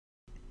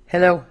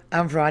Hello,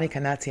 I'm Veronica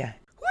Natia.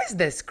 Who is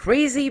this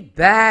crazy,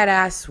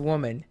 badass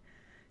woman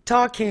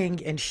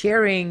talking and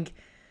sharing?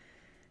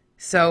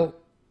 So,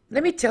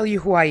 let me tell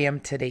you who I am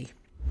today.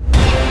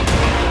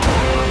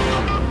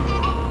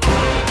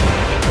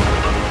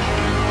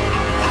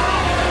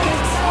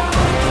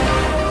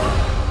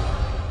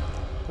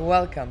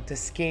 Welcome to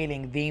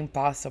Scaling the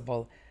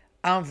Impossible.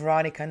 I'm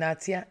Veronica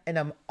Natia, and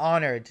I'm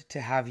honored to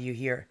have you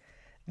here.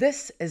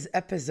 This is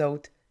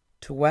episode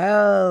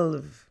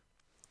 12.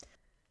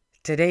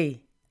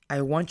 Today,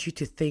 I want you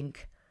to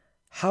think,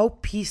 how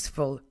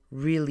peaceful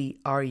really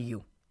are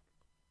you?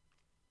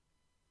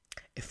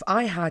 If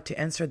I had to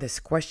answer this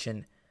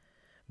question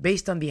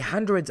based on the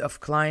hundreds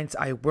of clients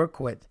I work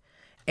with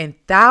and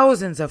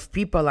thousands of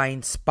people I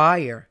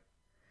inspire,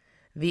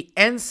 the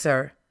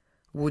answer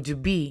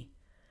would be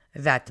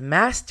that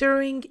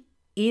mastering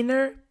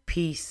inner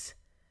peace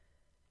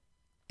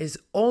is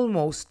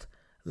almost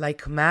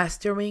like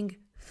mastering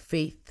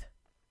faith.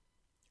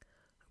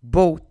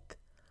 Both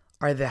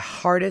are the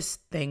hardest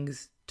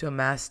things to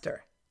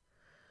master.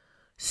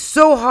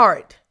 So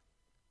hard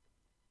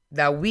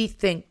that we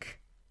think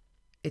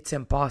it's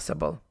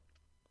impossible.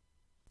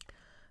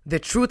 The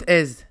truth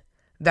is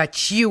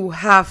that you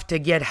have to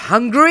get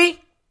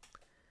hungry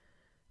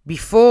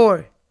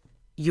before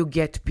you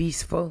get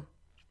peaceful.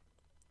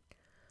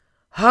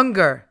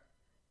 Hunger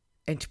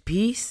and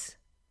peace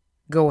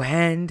go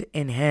hand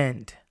in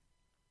hand.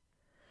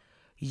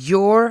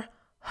 Your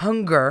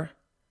hunger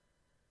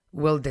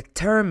will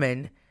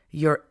determine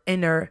your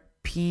inner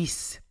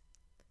peace.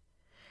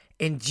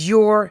 And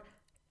your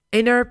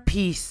inner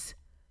peace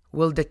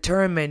will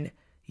determine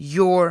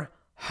your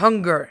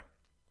hunger.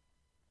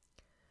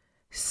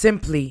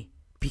 Simply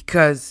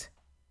because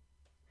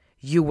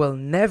you will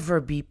never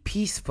be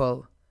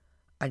peaceful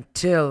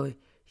until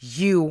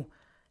you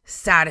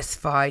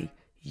satisfy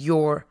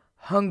your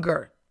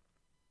hunger.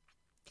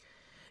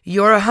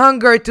 Your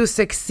hunger to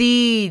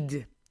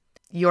succeed.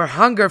 Your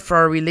hunger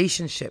for a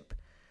relationship.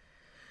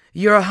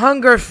 Your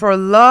hunger for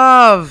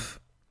love.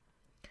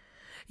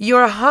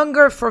 Your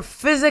hunger for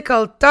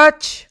physical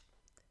touch.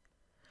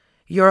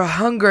 Your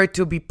hunger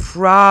to be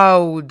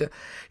proud.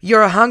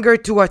 Your hunger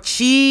to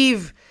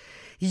achieve.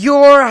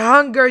 Your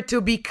hunger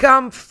to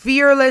become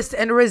fearless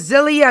and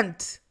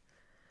resilient.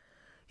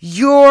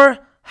 Your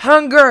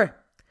hunger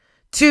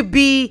to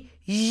be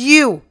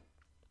you.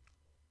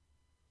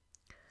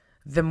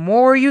 The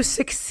more you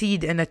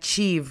succeed and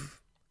achieve,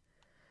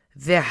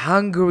 the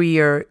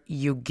hungrier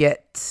you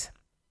get.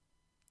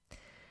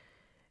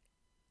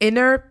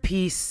 Inner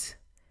peace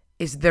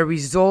is the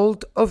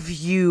result of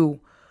you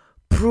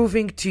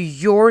proving to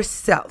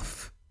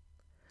yourself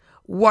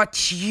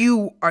what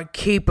you are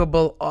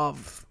capable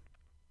of.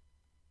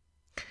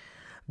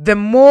 The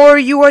more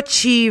you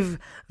achieve,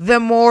 the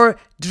more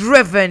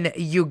driven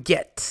you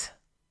get.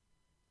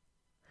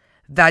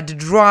 That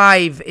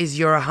drive is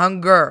your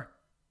hunger.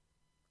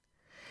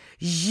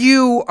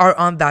 You are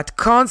on that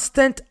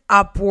constant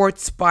upward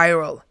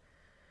spiral,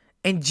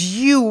 and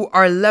you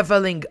are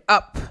leveling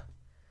up.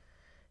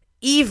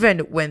 Even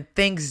when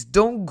things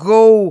don't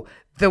go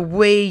the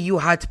way you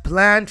had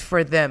planned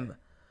for them,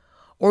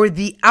 or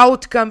the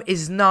outcome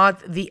is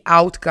not the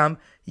outcome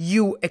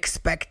you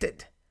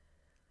expected.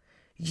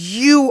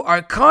 You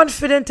are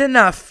confident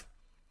enough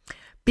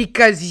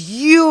because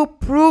you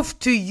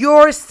proved to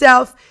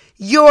yourself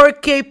your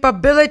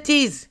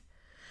capabilities.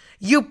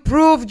 You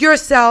proved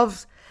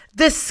yourselves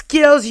the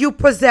skills you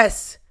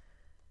possess.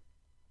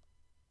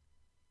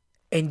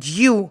 And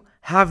you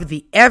have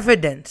the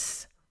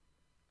evidence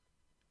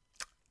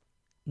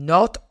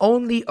not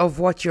only of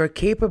what you're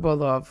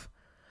capable of,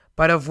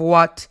 but of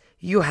what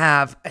you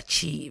have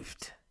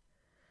achieved.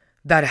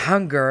 That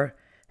hunger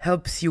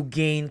helps you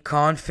gain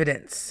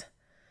confidence.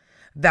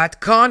 That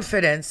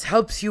confidence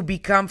helps you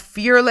become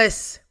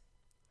fearless.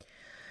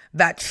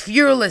 That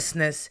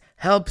fearlessness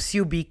helps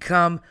you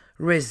become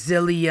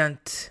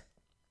resilient.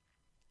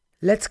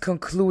 Let's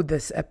conclude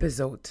this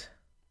episode,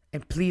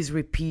 and please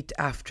repeat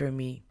after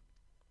me.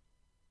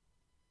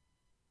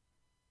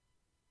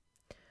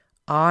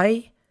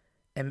 I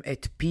am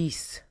at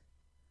peace.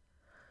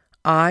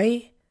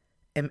 I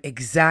am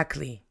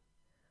exactly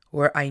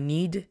where I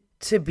need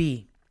to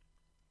be.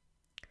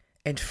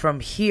 And from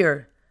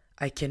here,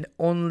 I can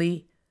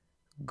only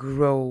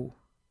grow.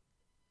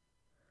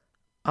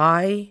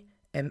 I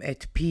am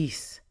at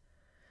peace.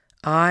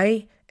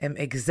 I am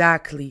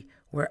exactly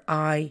where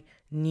I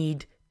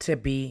need to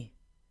be.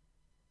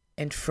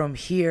 And from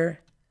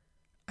here,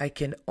 I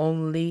can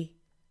only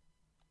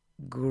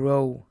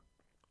grow.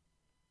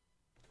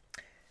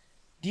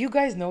 Do you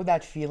guys know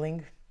that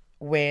feeling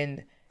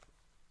when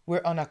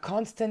we're on a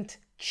constant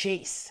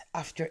chase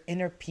after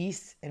inner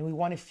peace and we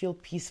want to feel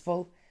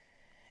peaceful?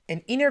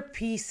 And inner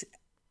peace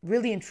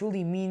really and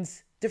truly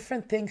means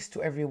different things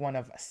to every one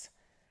of us.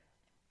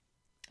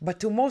 But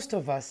to most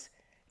of us,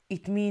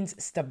 it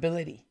means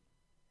stability.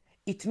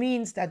 It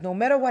means that no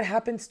matter what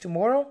happens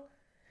tomorrow,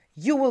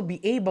 you will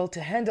be able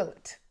to handle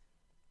it.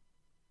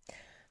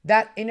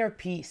 That inner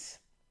peace,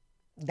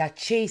 that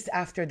chase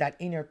after that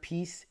inner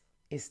peace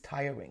is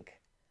tiring.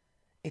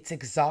 It's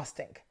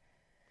exhausting.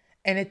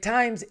 And at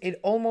times, it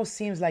almost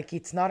seems like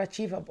it's not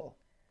achievable.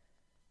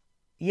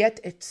 Yet,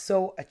 it's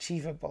so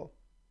achievable.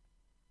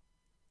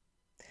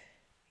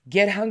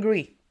 Get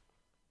hungry.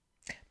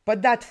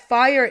 Put that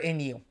fire in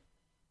you.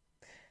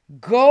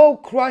 Go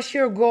crush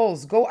your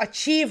goals. Go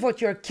achieve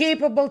what you're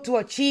capable to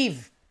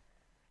achieve.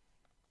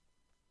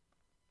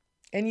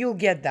 And you'll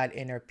get that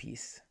inner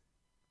peace.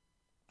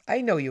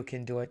 I know you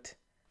can do it.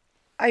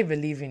 I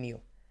believe in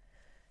you.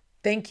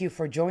 Thank you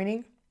for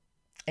joining,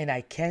 and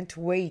I can't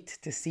wait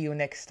to see you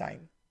next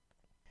time.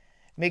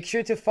 Make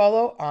sure to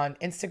follow on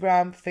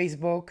Instagram,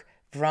 Facebook,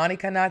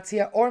 Veronica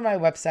Natzia, or my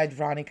website,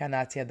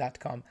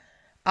 veronicanatzia.com.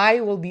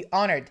 I will be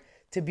honored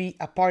to be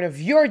a part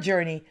of your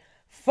journey,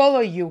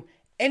 follow you,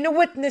 and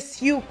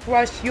witness you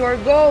crush your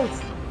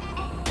goals.